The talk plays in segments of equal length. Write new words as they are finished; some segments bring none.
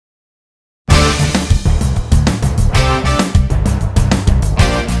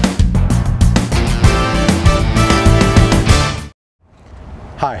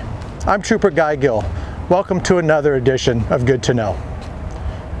I'm Trooper Guy Gill. Welcome to another edition of Good to Know.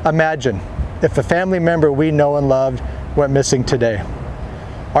 Imagine if a family member we know and loved went missing today.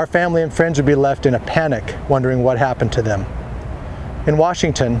 Our family and friends would be left in a panic, wondering what happened to them. In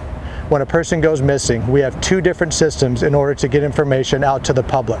Washington, when a person goes missing, we have two different systems in order to get information out to the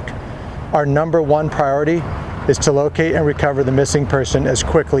public. Our number one priority is to locate and recover the missing person as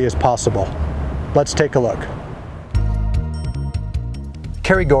quickly as possible. Let's take a look.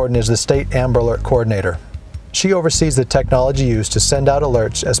 Carrie Gordon is the State Amber Alert Coordinator. She oversees the technology used to send out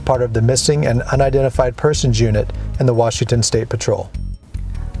alerts as part of the Missing and Unidentified Persons Unit in the Washington State Patrol.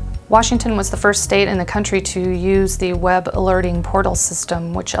 Washington was the first state in the country to use the web alerting portal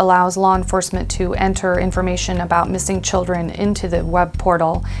system, which allows law enforcement to enter information about missing children into the web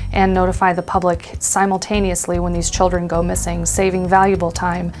portal and notify the public simultaneously when these children go missing, saving valuable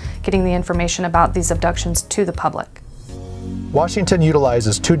time getting the information about these abductions to the public. Washington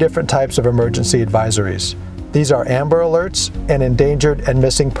utilizes two different types of emergency advisories. These are Amber Alerts and Endangered and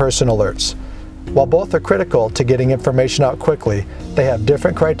Missing Person Alerts. While both are critical to getting information out quickly, they have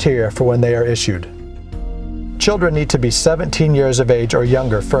different criteria for when they are issued. Children need to be 17 years of age or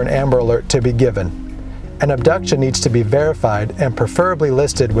younger for an Amber Alert to be given. An abduction needs to be verified and preferably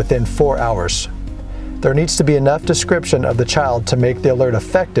listed within 4 hours. There needs to be enough description of the child to make the alert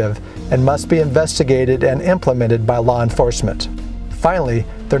effective and must be investigated and implemented by law enforcement. Finally,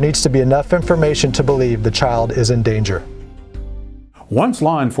 there needs to be enough information to believe the child is in danger. Once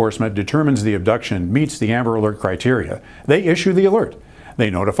law enforcement determines the abduction meets the Amber Alert criteria, they issue the alert.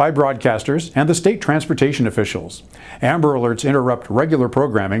 They notify broadcasters and the state transportation officials. Amber Alerts interrupt regular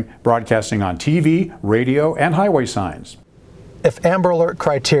programming, broadcasting on TV, radio, and highway signs. If Amber Alert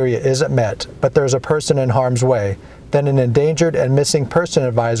criteria isn't met, but there's a person in harm's way, then an Endangered and Missing Person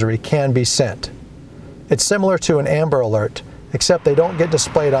Advisory can be sent. It's similar to an Amber Alert, except they don't get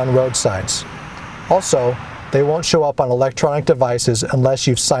displayed on road signs. Also, they won't show up on electronic devices unless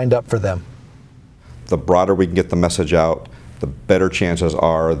you've signed up for them. The broader we can get the message out, the better chances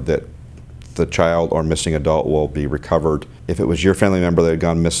are that the child or missing adult will be recovered. If it was your family member that had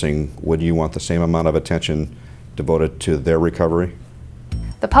gone missing, would you want the same amount of attention devoted to their recovery?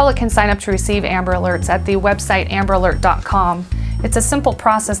 The public can sign up to receive Amber Alerts at the website amberalert.com. It's a simple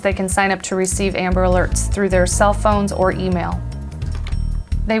process. They can sign up to receive Amber Alerts through their cell phones or email.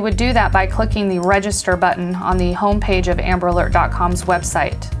 They would do that by clicking the Register button on the homepage of amberalert.com's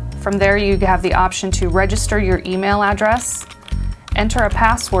website. From there, you have the option to register your email address, enter a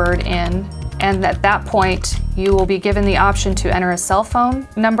password in, and at that point, you will be given the option to enter a cell phone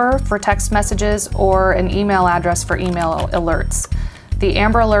number for text messages or an email address for email alerts. The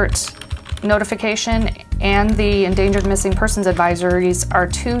Amber Alert notification and the Endangered Missing Persons Advisories are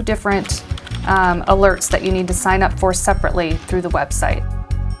two different alerts that you need to sign up for separately through the website.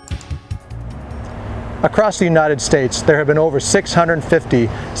 Across the United States, there have been over 650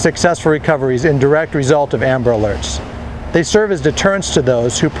 successful recoveries in direct result of Amber Alerts. They serve as deterrents to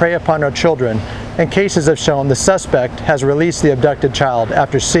those who prey upon our children, and cases have shown the suspect has released the abducted child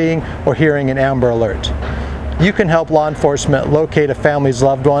after seeing or hearing an Amber Alert. You can help law enforcement locate a family's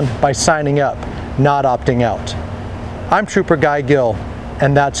loved one by signing up, not opting out. I'm Trooper Guy Gill,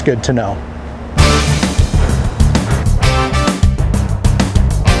 and that's Good to Know.